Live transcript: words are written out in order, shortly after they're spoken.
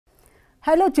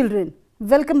Hello children,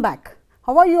 welcome back.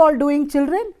 How are you all doing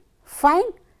children? Fine?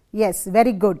 Yes,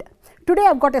 very good. Today I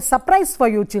have got a surprise for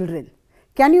you children.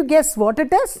 Can you guess what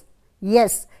it is?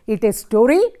 Yes, it is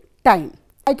story time.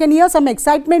 I can hear some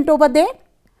excitement over there.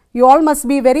 You all must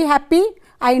be very happy.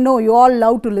 I know you all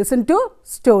love to listen to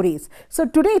stories. So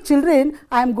today children,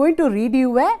 I am going to read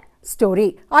you a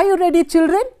story. Are you ready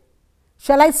children?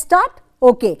 Shall I start?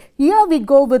 Okay, here we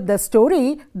go with the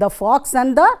story, The Fox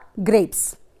and the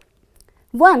Grapes.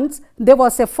 Once there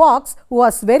was a fox who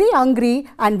was very hungry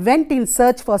and went in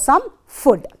search for some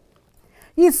food.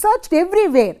 He searched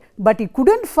everywhere but he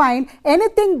couldn't find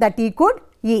anything that he could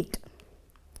eat.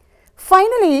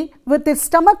 Finally, with his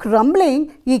stomach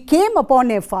rumbling, he came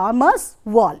upon a farmer's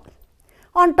wall.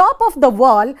 On top of the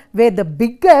wall were the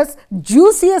biggest,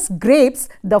 juiciest grapes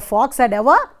the fox had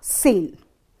ever seen.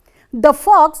 The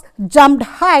fox jumped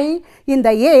high in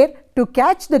the air to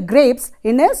catch the grapes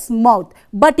in his mouth,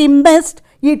 but he missed.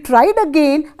 He tried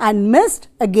again and missed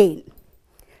again.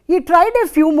 He tried a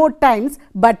few more times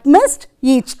but missed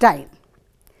each time.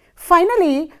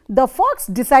 Finally, the fox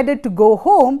decided to go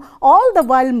home, all the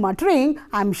while muttering,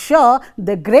 "I'm sure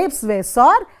the grapes were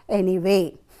sour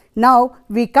anyway." Now,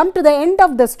 we come to the end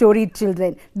of the story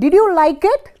children. Did you like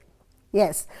it?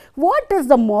 Yes. What is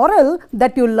the moral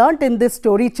that you learnt in this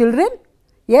story children?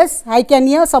 Yes, I can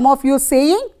hear some of you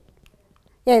saying.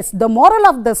 Yes, the moral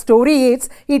of the story is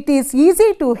it is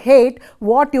easy to hate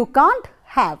what you can't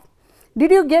have.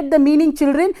 Did you get the meaning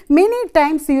children? Many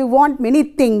times we want many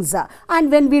things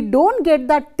and when we don't get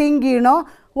that thing,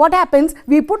 what happens?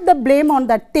 We put the blame on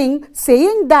that thing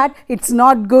saying that it's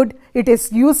not good, it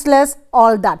is useless,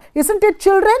 all that. Isn't it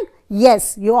children?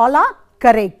 Yes, you all are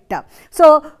correct.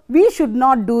 So, we should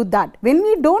not do that. When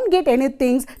we don't get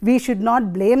anything, we should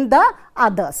not blame the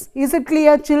others. Is it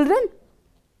clear children?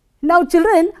 Now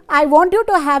children, I want you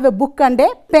to have a book and a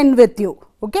pen with you.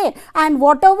 Okay, and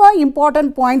whatever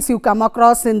important points you come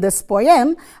across in this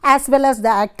poem as well as the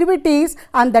activities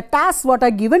and the tasks what are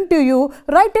given to you,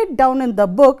 write it down in the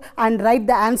book and write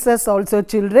the answers also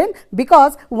children,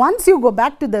 because once you go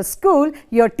back to the school,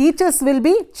 your teachers will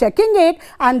be checking it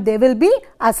and they will be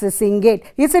assessing it.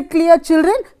 Is it clear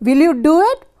children? Will you do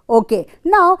it? Okay,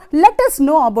 now let us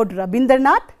know about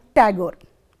Rabindranath Tagore.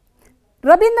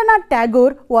 Rabindranath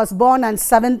Tagore was born on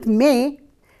 7th May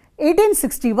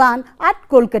 1861 at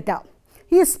Kolkata.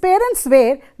 His parents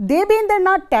were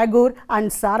Debindranath Tagore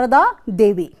and Sarada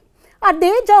Devi. At the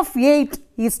age of 8,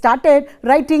 he started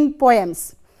writing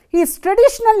poems. His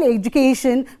traditional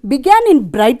education began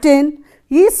in Brighton,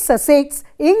 East Sussex,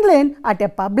 England at a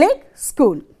public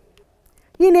school.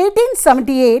 In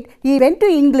 1878, he went to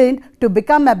England to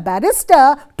become a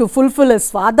barrister to fulfill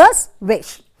his father's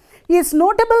wish. His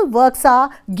notable works are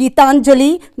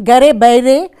Gitanjali, Gare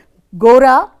Baire,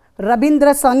 Gora,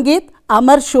 Rabindra Sangeet,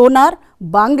 Amar Shonar,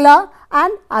 Bangla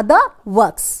and other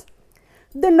works.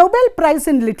 The Nobel Prize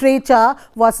in Literature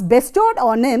was bestowed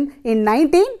on him in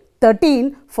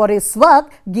 1913 for his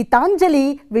work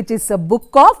Gitanjali, which is a book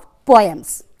of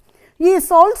poems. He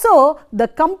is also the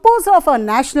composer of our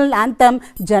national anthem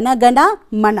Jana Gana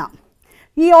Mana.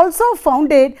 He also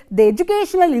founded the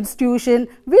educational institution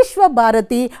Vishwa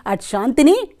Bharati at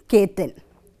Shantini Ketan.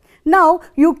 Now,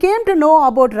 you came to know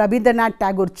about Rabindranath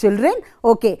Tagore children.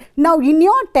 Okay, now in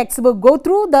your textbook, go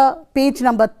through the page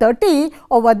number 30.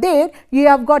 Over there, you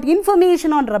have got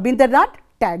information on Rabindranath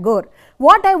Tagore.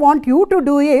 What I want you to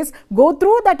do is go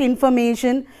through that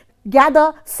information,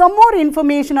 gather some more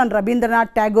information on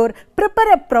Rabindranath Tagore,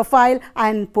 prepare a profile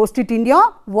and post it in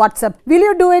your WhatsApp. Will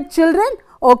you do it children?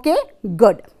 Okay,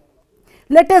 good.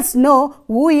 Let us know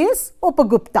who is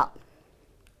Upagupta.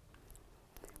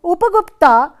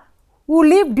 Upagupta, who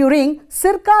lived during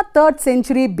circa 3rd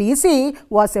century BC,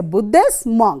 was a Buddhist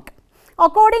monk.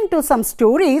 According to some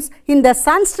stories, in the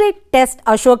Sanskrit text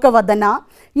Ashokavadana,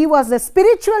 he was the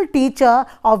spiritual teacher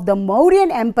of the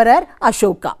Mauryan Emperor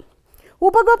Ashoka.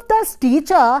 Upagupta's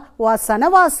teacher was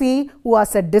Sanavasi, who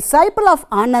was a disciple of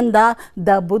Ananda,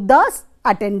 the Buddha's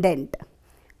attendant.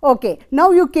 Okay,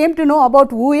 now you came to know about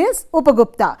who is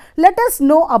Upagupta. Let us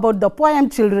know about the poem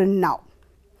children now.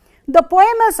 The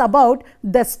poem is about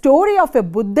the story of a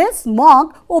Buddhist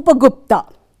monk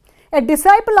Upagupta, a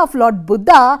disciple of Lord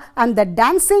Buddha and the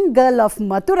dancing girl of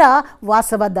Mathura,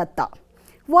 Vasavadatta.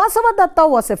 Vasavadatta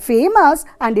was a famous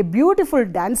and a beautiful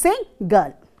dancing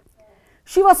girl.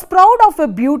 She was proud of her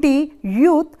beauty,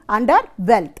 youth and her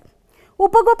wealth.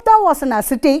 Upagupta was an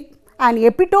ascetic, an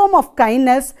epitome of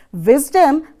kindness,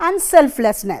 wisdom and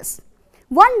selflessness.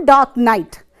 One dark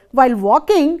night, while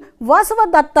walking,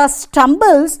 Vasavadatta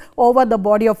stumbles over the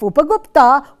body of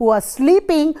Upagupta, who was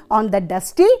sleeping on the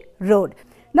dusty road.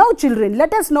 Now children,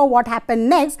 let us know what happened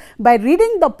next by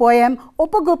reading the poem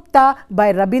Upagupta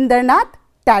by Rabindranath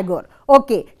Tagore.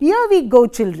 Okay, here we go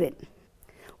children.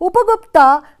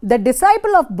 Upagupta, the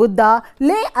disciple of Buddha,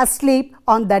 lay asleep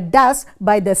on the dust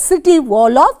by the city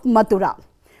wall of Mathura.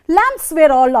 Lamps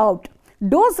were all out,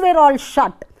 doors were all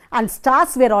shut, and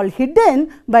stars were all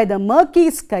hidden by the murky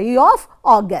sky of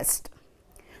August.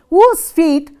 Whose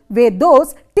feet were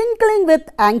those tinkling with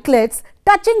anklets,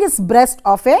 touching his breast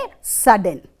of a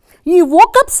sudden? He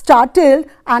woke up startled,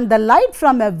 and the light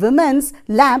from a woman's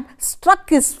lamp struck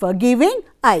his forgiving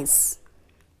eyes.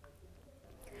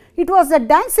 It was a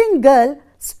dancing girl,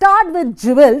 starred with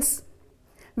jewels,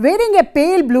 wearing a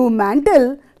pale blue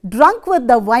mantle, drunk with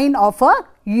the wine of her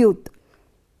youth.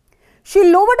 She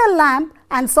lowered a lamp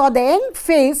and saw the young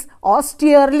face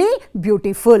austerely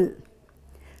beautiful.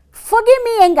 "Forgive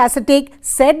me, young ascetic,"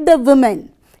 said the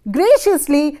woman.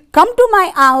 "Graciously come to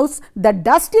my house. The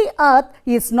dusty earth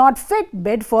is not fit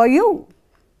bed for you."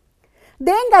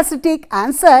 The young ascetic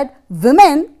answered,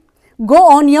 "Women, go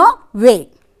on your way.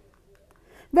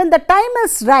 When the time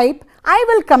is ripe, I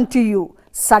will come to you."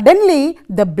 Suddenly,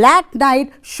 the black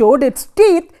night showed its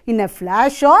teeth in a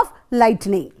flash of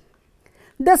lightning.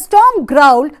 The storm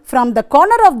growled from the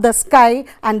corner of the sky,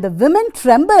 and the women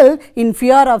trembled in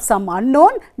fear of some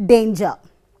unknown danger.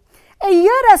 A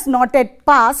year has not yet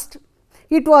passed.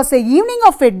 It was the evening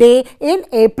of a day in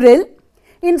April,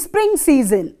 in spring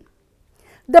season.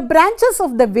 The branches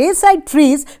of the wayside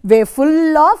trees were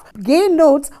full of gay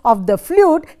notes of the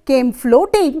flute came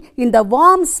floating in the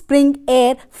warm spring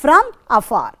air from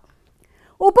afar.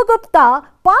 Upagupta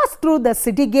passed through the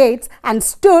city gates and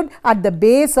stood at the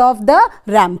base of the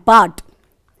rampart.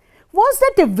 Was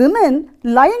that a woman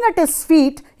lying at his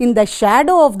feet in the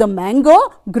shadow of the mango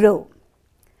grove?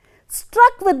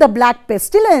 Struck with the black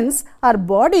pestilence, her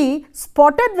body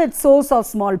spotted with sores of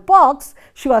smallpox,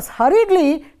 she was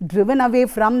hurriedly driven away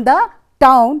from the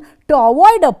town to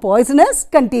avoid a poisonous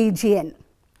contagion.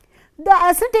 The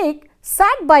ascetic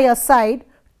sat by her side,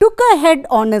 took her head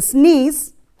on his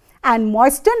knees, and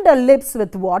moistened her lips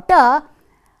with water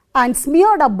and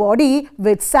smeared her body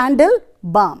with sandal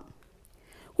balm.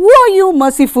 "Who are you,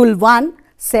 merciful one?"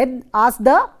 asked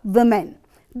the woman.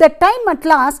 "The time at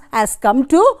last has come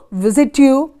to visit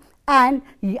you, and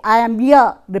I am here,"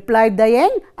 replied the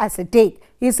young ascetic.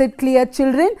 Is it clear,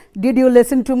 children? Did you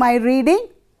listen to my reading?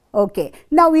 Okay,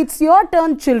 now it's your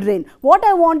turn, children. What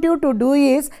I want you to do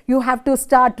is you have to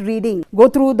start reading. Go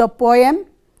through the poem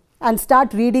and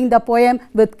start reading the poem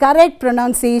with correct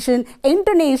pronunciation,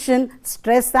 intonation,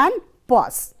 stress and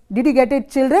pause. Did you get it,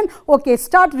 children? Okay,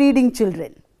 start reading,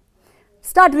 children.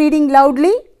 Start reading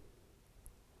loudly.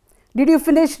 Did you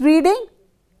finish reading?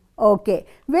 Okay,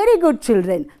 very good,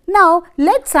 children. Now,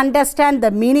 let's understand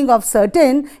the meaning of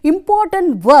certain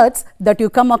important words that you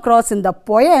come across in the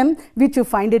poem which you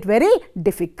find it very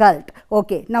difficult.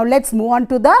 Okay, now let's move on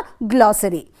to the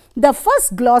glossary. The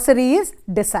first glossary is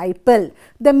disciple.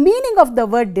 The meaning of the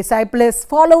word disciple is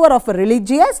follower of a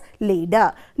religious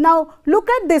leader. Now, look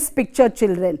at this picture,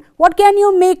 children. What can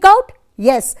you make out?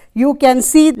 Yes, you can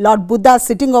see Lord Buddha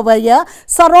sitting over here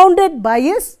surrounded by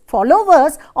his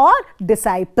followers or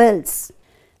disciples.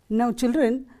 Now,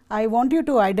 children, I want you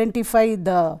to identify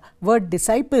the word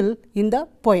disciple in the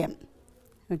poem.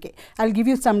 Okay, I'll give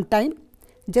you some time.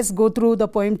 Just go through the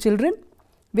poem, children.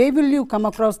 Where will you come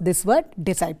across this word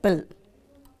disciple?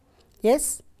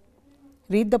 Yes,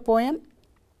 read the poem.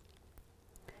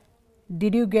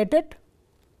 Did you get it?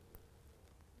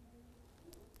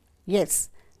 Yes.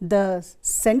 The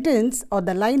sentence or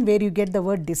the line where you get the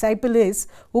word disciple is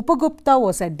Upagupta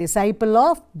was a disciple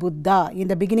of Buddha. In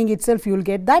the beginning itself you will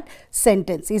get that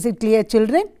sentence. Is it clear,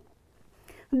 children?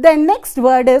 The next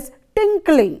word is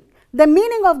tinkling. The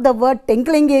meaning of the word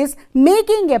tinkling is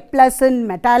making a pleasant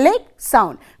metallic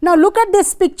sound. Now look at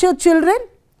this picture, children.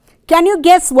 Can you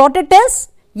guess what it is?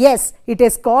 Yes, it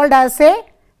is called as a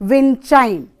wind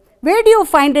chime. Where do you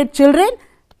find it, children?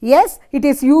 Yes, it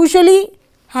is usually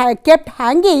kept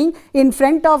hanging in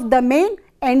front of the main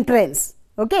entrance.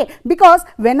 Okay, because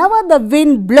whenever the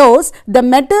wind blows, the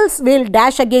metals will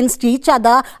dash against each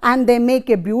other and they make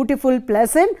a beautiful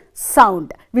pleasant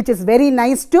sound which is very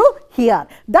nice to hear.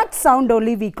 That sound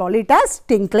only we call it as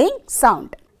tinkling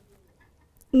sound.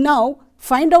 Now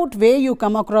find out where you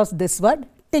come across this word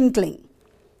tinkling.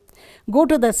 Go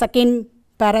to the second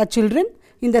para, children.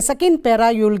 In the second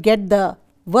para you will get the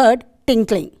word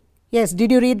tinkling. Yes,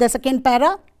 did you read the second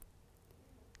para?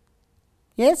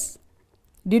 Yes.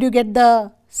 Did you get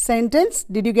the sentence?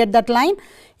 Did you get that line?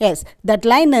 Yes, that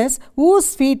line is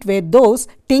whose feet were those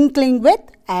tinkling with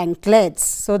anklets.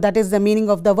 So that is the meaning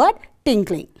of the word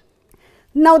tinkling.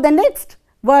 Now the next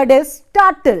word is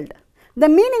startled. The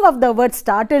meaning of the word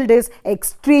startled is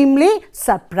extremely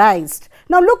surprised.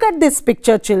 Now look at this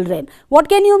picture, children. What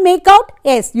can you make out?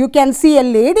 Yes, you can see a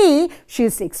lady. She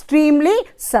is extremely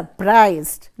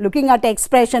surprised. Looking at the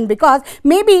expression, because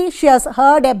maybe she has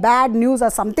heard a bad news or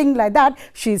something like that.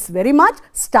 She is very much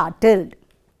startled.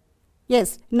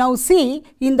 Yes, now see,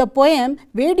 in the poem,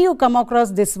 where do you come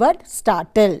across this word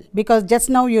startled? Because just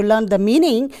now you learned the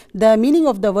meaning. The meaning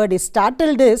of the word is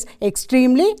startled is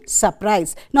extremely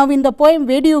surprised. Now in the poem,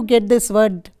 where do you get this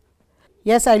word?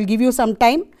 Yes, I will give you some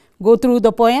time. Go through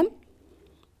the poem.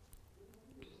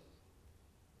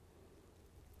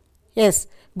 Yes,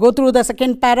 go through the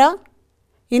second para.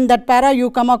 In that para,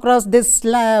 you come across this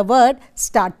word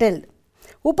startled.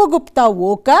 Upagupta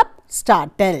woke up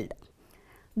startled.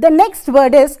 The next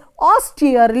word is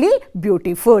austerely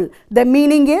beautiful. The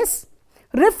meaning is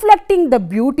reflecting the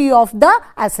beauty of the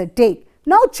ascetic.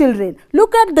 Now children,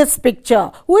 look at this picture.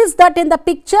 Who is that in the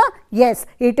picture? Yes,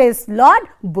 it is Lord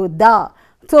Buddha.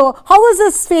 So how is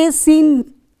his face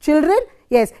seen, children?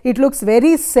 Yes, it looks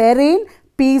very serene,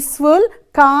 peaceful,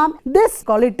 calm. This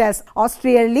call it as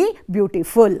austerely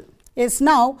beautiful. Yes,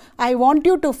 now I want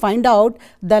you to find out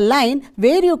the line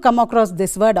where you come across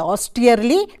this word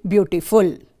austerely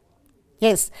beautiful.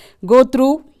 Yes, go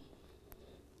through.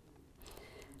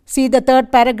 See the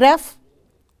third paragraph.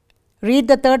 Read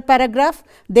the third paragraph.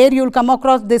 There you will come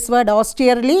across this word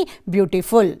austerely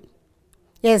beautiful.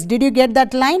 Yes, did you get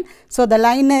that line? So the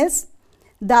line is,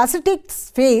 the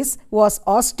ascetic's face was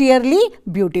austerely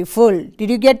beautiful. Did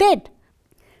you get it?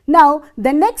 Now,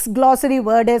 the next glossary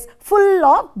word is full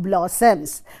of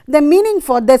blossoms. The meaning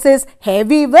for this is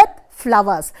heavy with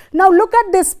flowers. Now, look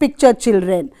at this picture,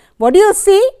 children. What do you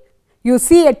see? You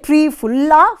see a tree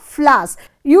full of flowers.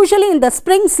 Usually in the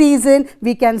spring season,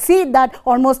 we can see that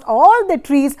almost all the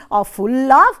trees are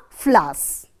full of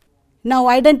flowers. Now,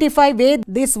 identify where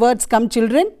these words come,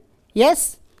 children.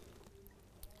 Yes?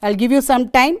 I'll give you some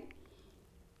time.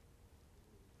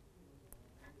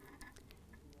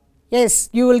 Yes,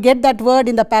 you will get that word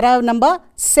in the paragraph number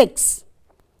 6.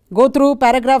 Go through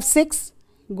paragraph 6.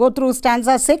 Go through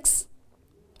stanza 6.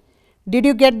 Did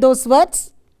you get those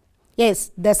words?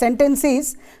 Yes, the sentence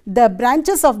is, the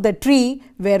branches of the tree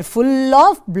were full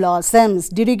of blossoms.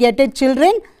 Did you get it,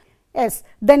 children? Yes,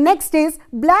 the next is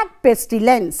black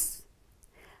pestilence.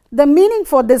 The meaning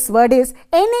for this word is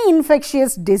any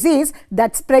infectious disease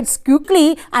that spreads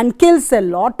quickly and kills a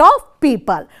lot of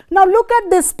people. Now look at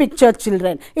this picture,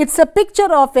 children. It's a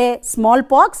picture of a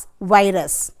smallpox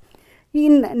virus.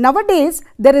 Nowadays,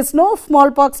 there is no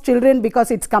smallpox, children,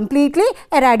 because it's completely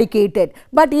eradicated.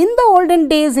 But in the olden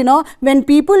days, when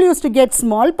people used to get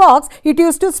smallpox, it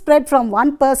used to spread from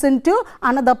one person to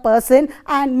another person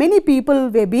and many people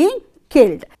were being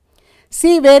killed.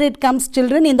 See where it comes,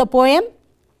 children, in the poem.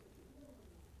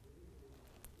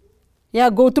 Yeah,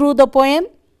 go through the poem.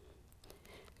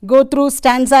 Go through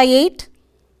stanza 8.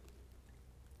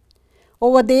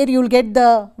 Over there, you will get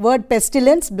the word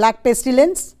pestilence, black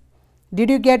pestilence. Did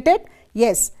you get it?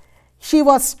 Yes. She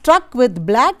was struck with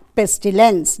black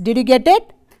pestilence. Did you get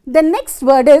it? The next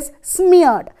word is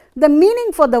smeared. The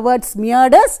meaning for the word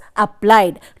smeared is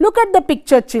applied. Look at the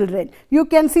picture, children. You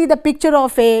can see the picture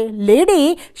of a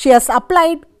lady. She has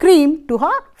applied cream to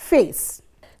her face.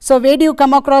 So, where do you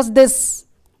come across this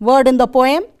word in the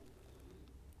poem?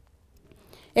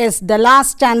 Yes, the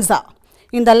last stanza.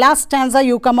 In the last stanza,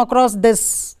 you come across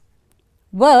this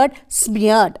word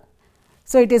smeared.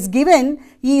 So, it is given,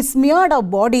 he smeared a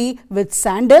body with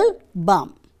sandal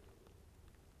balm.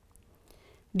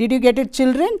 Did you get it,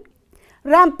 children?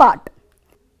 Rampart.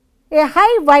 A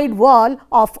high wide wall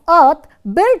of earth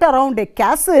built around a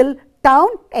castle, town,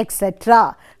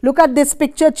 etc. Look at this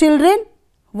picture, children.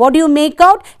 What do you make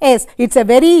out? Yes, it's a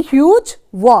very huge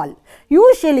wall.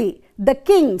 Usually, the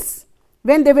kings,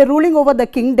 when they were ruling over the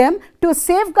kingdom, to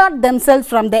safeguard themselves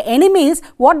from the enemies,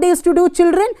 what they used to do,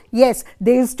 children? Yes,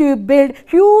 they used to build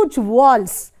huge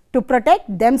walls to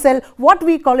protect themselves. What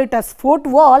we call it as fort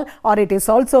wall, or it is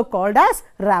also called as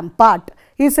rampart.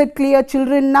 Is it clear,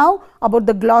 children, now about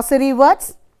the glossary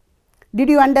words? Did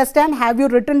you understand? Have you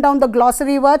written down the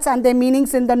glossary words and their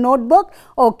meanings in the notebook?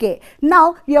 Okay.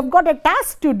 Now, you have got a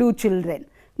task to do, children.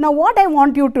 Now, what I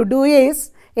want you to do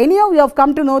is, anyhow you have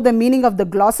come to know the meaning of the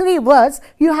glossary words,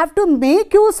 you have to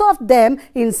make use of them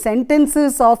in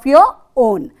sentences of your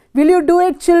own. Will you do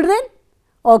it, children?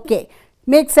 Okay.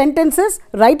 Make sentences,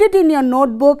 write it in your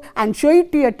notebook and show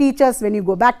it to your teachers when you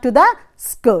go back to the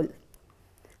school.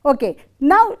 Okay.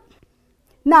 Now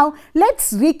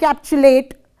let's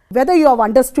recapitulate whether you have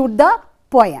understood the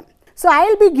poem. So, I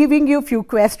will be giving you few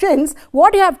questions.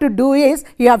 What you have to do is,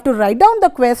 you have to write down the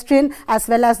question as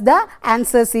well as the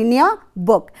answers in your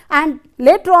book, and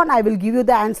later on I will give you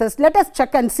the answers. Let us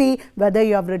check and see whether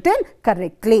you have written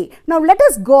correctly. Now, let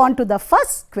us go on to the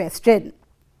first question.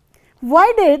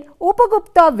 Why did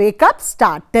Upagupta wake up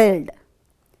startled?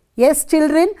 Yes,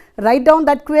 children, write down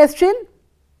that question.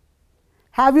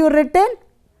 Have you written?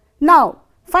 Now,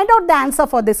 find out the answer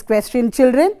for this question,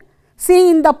 children. See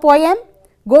in the poem,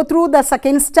 go through the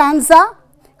second stanza,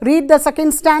 read the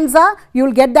second stanza, you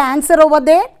will get the answer over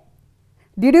there.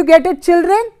 Did you get it,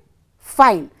 children?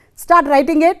 Fine. Start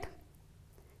writing it.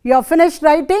 You have finished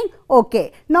writing?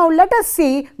 Okay. Now, let us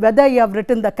see whether you have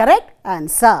written the correct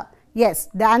answer. Yes,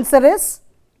 the answer is,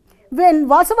 when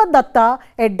Vasavadatta,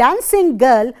 a dancing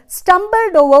girl,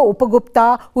 stumbled over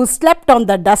Upagupta, who slept on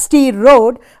the dusty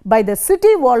road by the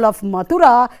city wall of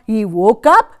Mathura, he woke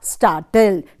up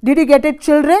startled. Did you get it,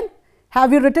 children?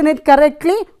 Have you written it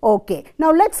correctly? Okay.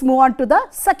 Now, let's move on to the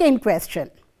second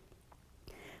question.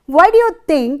 Why do you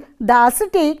think the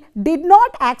ascetic did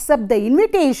not accept the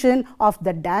invitation of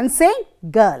the dancing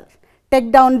girl?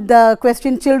 Take down the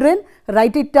question, children.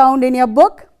 Write it down in your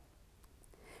book.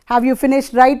 Have you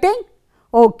finished writing?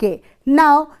 Okay.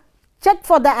 Now, check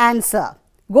for the answer.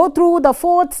 Go through the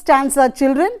fourth stanza,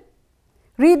 children.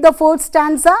 Read the fourth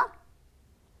stanza.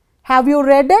 Have you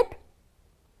read it?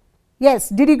 Yes.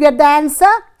 Did you get the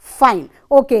answer? Fine.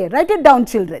 Okay. Write it down,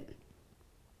 children.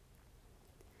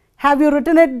 Have you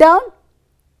written it down?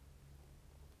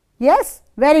 Yes.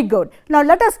 Very good. Now,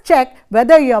 let us check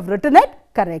whether you have written it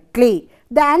correctly.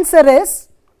 The answer is,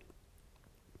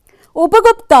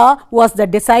 Upagupta was the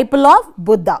disciple of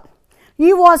Buddha.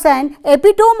 He was an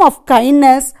epitome of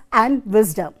kindness and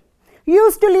wisdom. He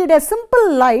used to lead a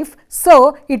simple life,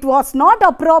 so it was not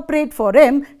appropriate for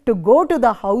him to go to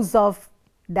the house of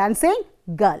dancing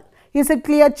girl. Is it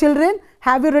clear, children?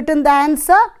 Have you written the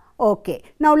answer? Okay.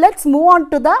 Now, let's move on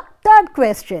to the third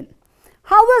question.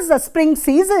 How was the spring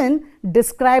season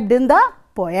described in the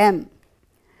poem?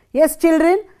 Yes,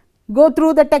 children, go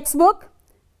through the textbook.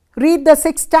 Read the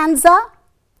sixth stanza.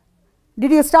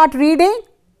 Did you start reading?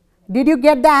 Did you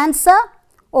get the answer?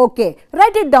 Okay.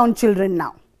 Write it down, children,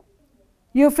 now.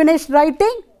 You finished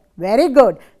writing? Very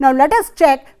good. Now, let us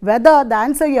check whether the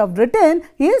answer you have written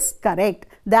is correct.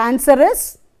 The answer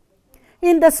is,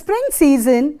 in the spring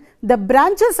season, the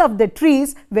branches of the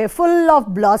trees were full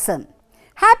of blossom.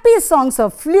 Happy songs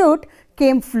of flute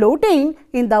came floating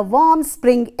in the warm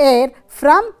spring air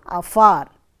from afar.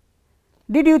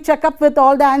 Did you check up with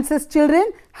all the answers,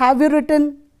 children? Have you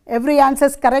written every answer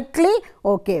correctly?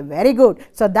 Okay, very good.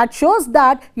 So, that shows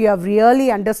that you have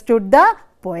really understood the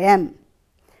poem.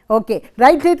 Okay,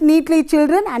 write it neatly,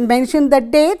 children, and mention the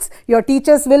dates. Your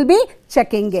teachers will be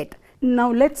checking it.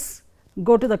 Now, let's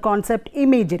go to the concept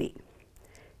imagery.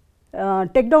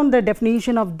 Take down the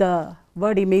definition of the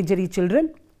word imagery,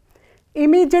 children.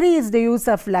 Imagery is the use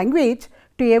of language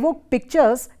to evoke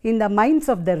pictures in the minds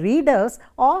of the readers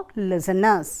or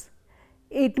listeners.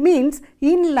 It means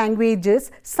in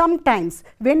languages, sometimes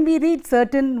when we read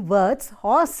certain words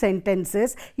or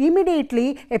sentences,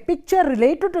 immediately a picture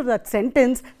related to that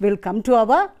sentence will come to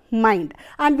our mind,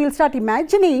 and we will start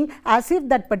imagining as if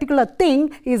that particular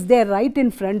thing is there right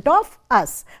in front of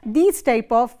us. These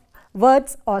type of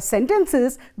words or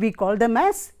sentences, we call them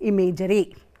as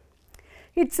imagery.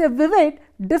 It's a vivid,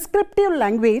 descriptive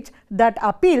language that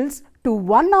appeals to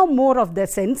one or more of the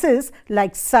senses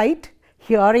like sight,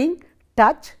 hearing,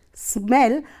 touch,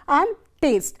 smell and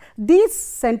taste. These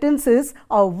sentences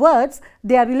or words,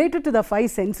 they are related to the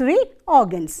 5 sensory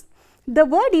organs. The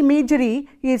word imagery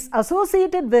is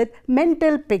associated with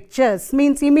mental pictures,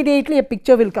 means immediately a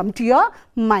picture will come to your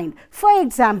mind. For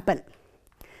example,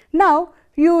 now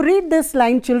you read this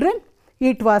line, children.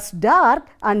 It was dark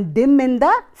and dim in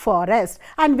the forest.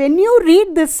 And when you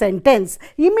read this sentence,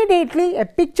 immediately a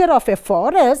picture of a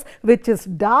forest which is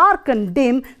dark and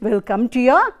dim will come to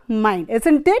your mind,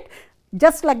 isn't it?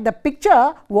 Just like the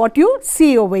picture what you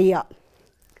see over here.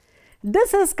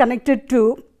 This is connected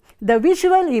to the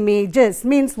visual images,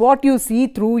 means what you see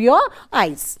through your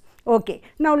eyes. Okay.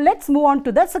 Now, let's move on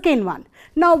to the second one.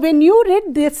 Now, when you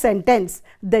read this sentence,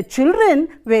 the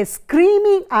children were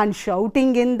screaming and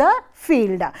shouting in the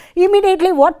field.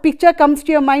 Immediately, what picture comes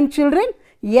to your mind, children?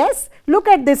 Yes, look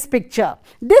at this picture.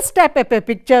 This type of a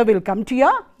picture will come to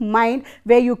your mind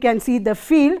where you can see the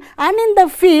field, and in the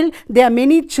field, there are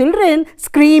many children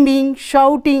screaming,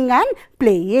 shouting and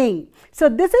playing. So,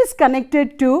 this is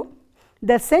connected to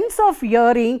the sense of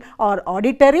hearing or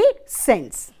auditory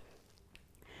sense.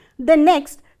 The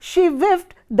next, She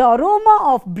whiffed the aroma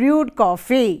of brewed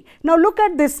coffee. Now look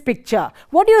at this picture.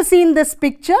 What do you see in this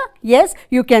picture? Yes,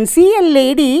 you can see a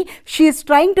lady. She is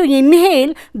trying to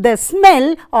inhale the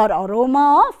smell or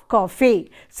aroma of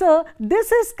coffee. So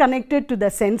this is connected to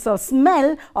the sense of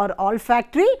smell or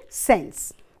olfactory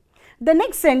sense. The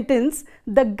next sentence,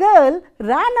 the girl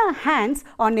ran her hands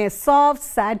on a soft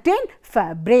satin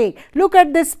fabric. Look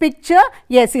at this picture.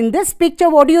 Yes, in this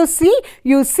picture, what do you see?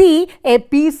 You see a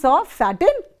piece of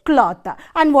satin cloth.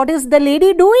 And what is the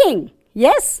lady doing?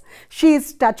 Yes, she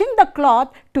is touching the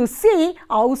cloth to see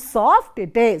how soft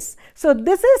it is. So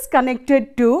this is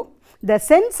connected to the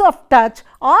sense of touch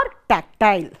or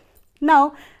tactile.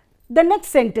 Now, the next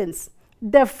sentence.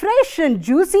 The fresh and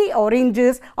juicy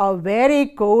oranges are very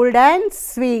cold and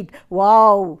sweet.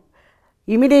 Wow!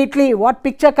 Immediately, what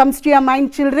picture comes to your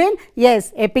mind, children?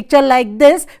 Yes, a picture like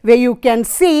this where you can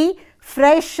see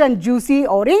fresh and juicy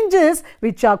oranges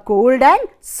which are cold and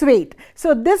sweet.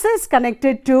 So, this is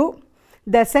connected to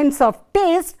the sense of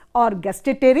taste or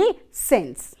gustatory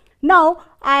sense. Now,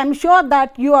 I am sure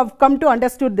that you have come to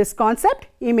understood this concept,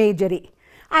 imagery.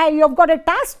 You have got a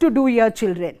task to do here,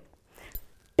 children.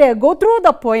 Go through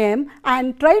the poem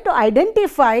and try to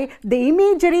identify the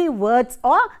imagery words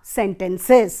or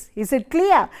sentences. Is it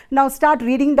clear? Now start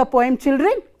reading the poem,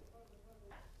 children.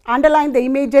 Underline the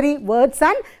imagery words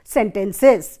and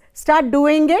sentences. Start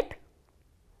doing it.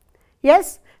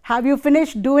 Yes? Have you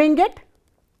finished doing it?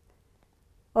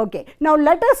 Okay. Now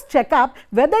let us check up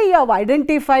whether you have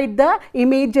identified the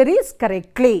imageries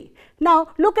correctly. Now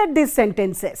look at these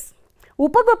sentences.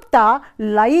 Upagupta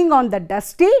lying on the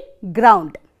dusty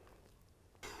ground.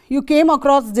 You came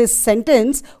across this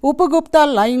sentence, Upagupta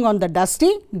lying on the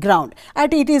dusty ground,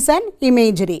 and it is an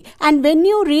imagery. And when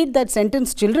you read that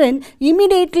sentence, children,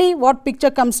 immediately what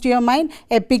picture comes to your mind?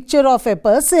 A picture of a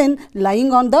person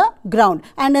lying on the ground.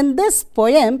 And in this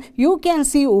poem, you can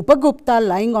see Upagupta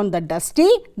lying on the dusty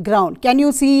ground. Can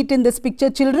you see it in this picture,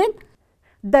 children?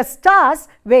 The stars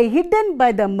were hidden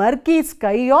by the murky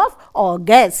sky of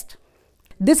August.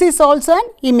 This is also an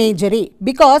imagery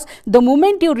because the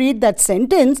moment you read that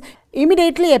sentence,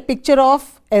 immediately a picture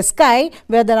of a sky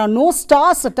where there are no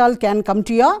stars at all can come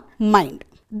to your mind.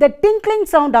 The tinkling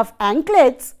sound of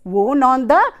anklets worn on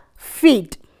the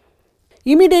feet.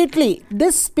 Immediately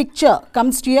this picture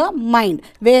comes to your mind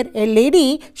where a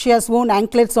lady, she has worn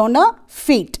anklets on her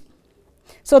feet.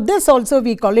 So this also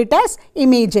we call it as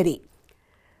imagery.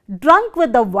 Drunk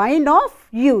with the wine of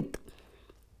youth.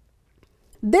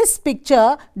 This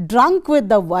picture, drunk with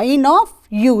the wine of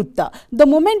youth. The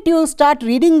moment you start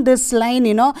reading this line,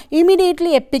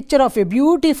 immediately a picture of a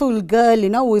beautiful girl,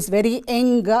 who is very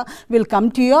young will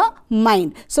come to your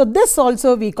mind. So this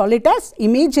also we call it as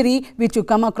imagery which you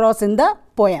come across in the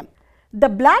poem. The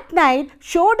black night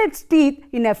showed its teeth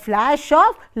in a flash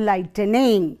of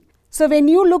lightning. So when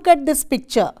you look at this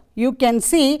picture, you can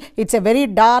see it's a very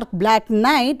dark black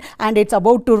night and it's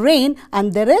about to rain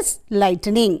and there is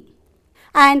lightning.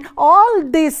 And all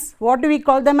this, what do we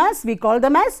call them as? We call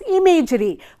them as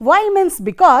imagery. Why? Means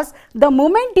because the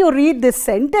moment you read this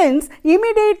sentence,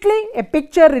 immediately a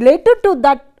picture related to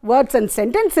that words and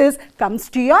sentences comes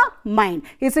to your mind.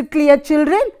 Is it clear,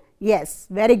 children? Yes,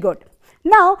 very good.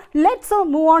 Now, let's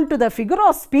move on to the figure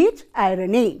of speech,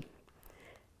 irony.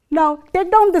 Now, take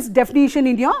down this definition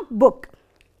in your book.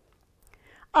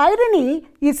 Irony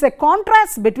is a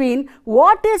contrast between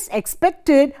what is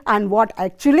expected and what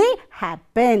actually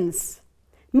happens.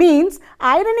 Means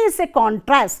irony is a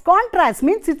contrast. Contrast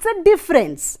means it's a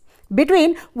difference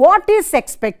between what is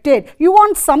expected. You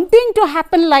want something to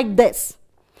happen like this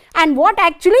and what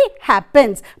actually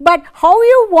happens. But how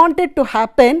you want it to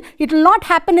happen, it will not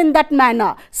happen in that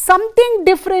manner. Something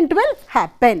different will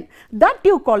happen. That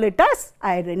you call it as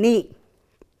irony.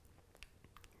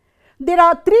 There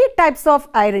are three types of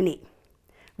irony: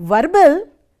 verbal,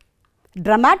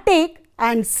 dramatic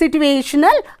and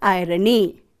situational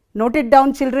irony. Note it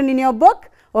down, children, in your book.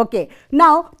 Okay.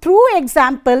 Now, through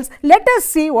examples, let us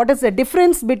see what is the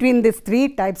difference between these three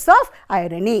types of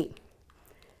irony.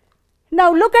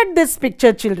 Now, look at this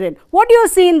picture, children. What do you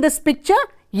see in this picture?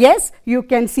 Yes, you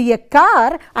can see a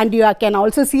car and you can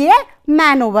also see a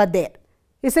man over there.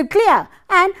 Is it clear?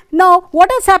 And now, what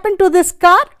has happened to this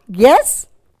car? Yes,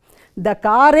 the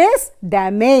car is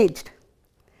damaged.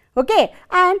 Okay,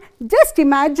 and just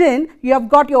imagine you have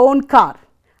got your own car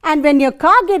and when your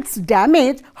car gets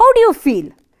damaged, how do you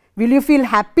feel? Will you feel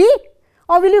happy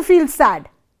or will you feel sad?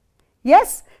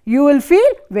 Yes, you will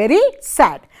feel very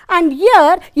sad. And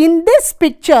here in this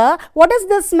picture, what is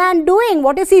this man doing?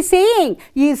 What is he saying?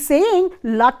 He is saying,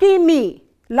 lucky me.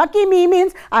 Lucky me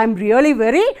means I am really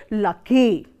very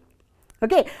lucky.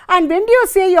 Okay, and when do you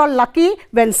say you are lucky?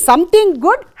 When something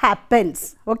good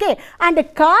happens. Okay, and a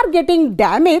car getting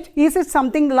damaged, is it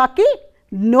something lucky?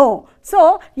 No.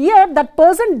 So here that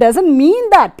person doesn't mean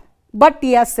that, but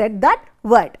he has said that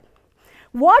word.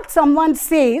 What someone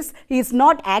says is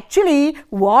not actually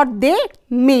what they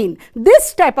mean.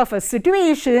 This type of a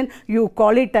situation, you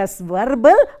call it as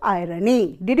verbal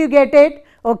irony. Did you get it?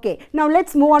 Okay, now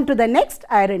let's move on to the next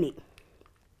irony.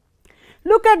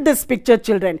 Look at this picture,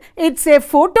 children. It's a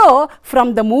photo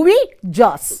from the movie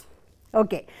Jaws.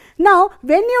 Okay. Now,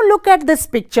 when you look at this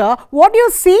picture, what do you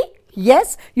see?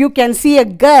 Yes, you can see a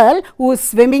girl who is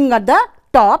swimming at the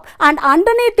top, and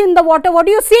underneath in the water, what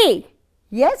do you see?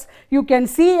 Yes, you can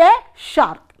see a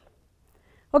shark.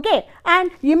 Okay.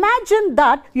 And imagine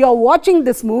that you are watching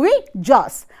this movie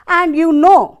Jaws, and you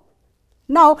know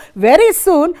now very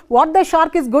soon what the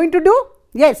shark is going to do?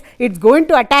 Yes, it's going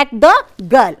to attack the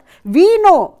girl. We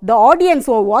know, the audience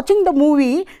who are watching the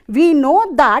movie, we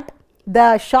know that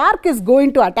the shark is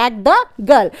going to attack the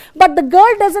girl, but the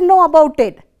girl doesn't know about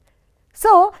it.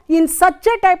 So, in such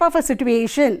a type of a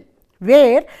situation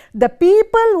where the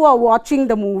people who are watching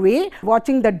the movie,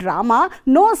 watching the drama,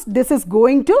 knows this is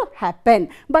going to happen,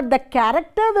 but the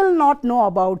character will not know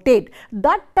about it.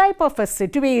 That type of a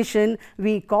situation,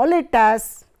 we call it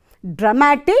as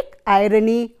dramatic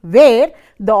irony, where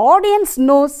the audience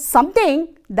knows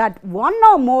something that one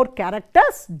or more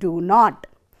characters do not.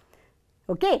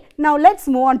 Okay, now let's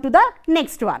move on to the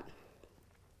next one.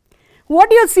 What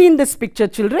do you see in this picture,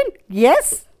 children?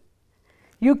 Yes,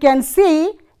 you can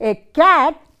see a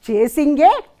cat chasing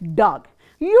a dog.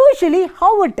 Usually,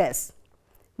 how it is?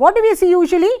 What do we see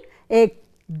usually? A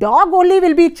dog only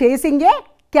will be chasing a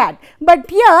cat, but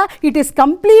here it is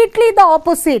completely the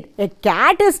opposite. A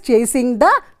cat is chasing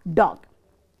the dog.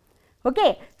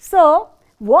 Okay, so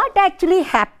what actually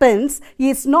happens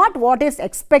is not what is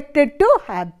expected to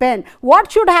happen.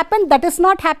 What should happen? That is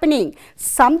not happening.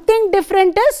 Something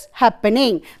different is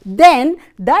happening. Then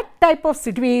that type of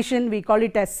situation, we call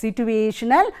it as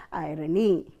situational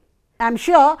irony. I am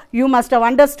sure you must have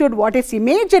understood what is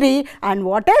imagery and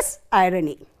what is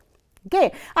irony.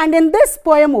 Okay, and in this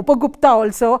poem Upagupta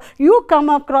also, you come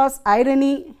across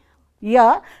irony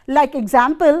here. Like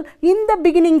example, in the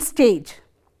beginning stage,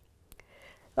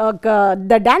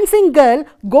 the dancing girl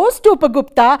goes to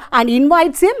Upagupta and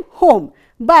invites him home,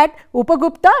 but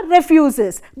Upagupta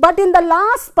refuses. But in the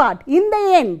last part, in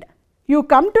the end, you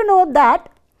come to know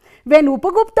that when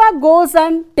Upagupta goes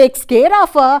and takes care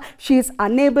of her, she is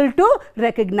unable to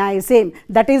recognize him.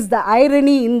 That is the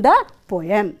irony in the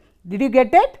poem. Did you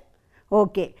get it?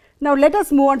 Okay. Now let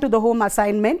us move on to the home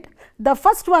assignment. The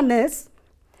first one is,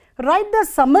 write the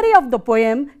summary of the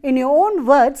poem in your own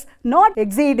words, not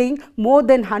exceeding more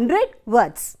than 100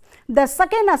 words. The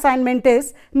second assignment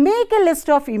is, make a list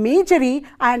of imagery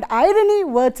and irony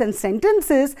words and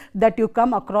sentences that you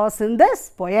come across in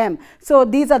this poem. So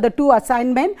these are the two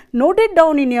assignments. Note it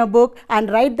down in your book and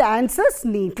write the answers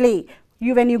neatly.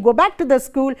 When you go back to the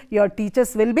school, your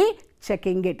teachers will be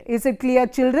checking it. Is it clear,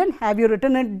 children? Have you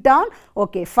written it down?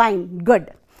 Okay, fine,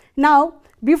 good. Now,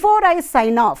 before I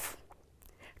sign off,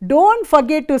 don't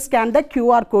forget to scan the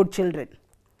QR code, children.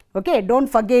 Okay, don't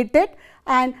forget it.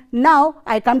 And now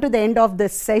I come to the end of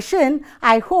this session.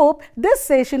 I hope this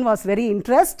session was very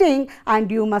interesting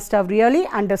and you must have really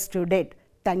understood it.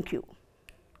 Thank you.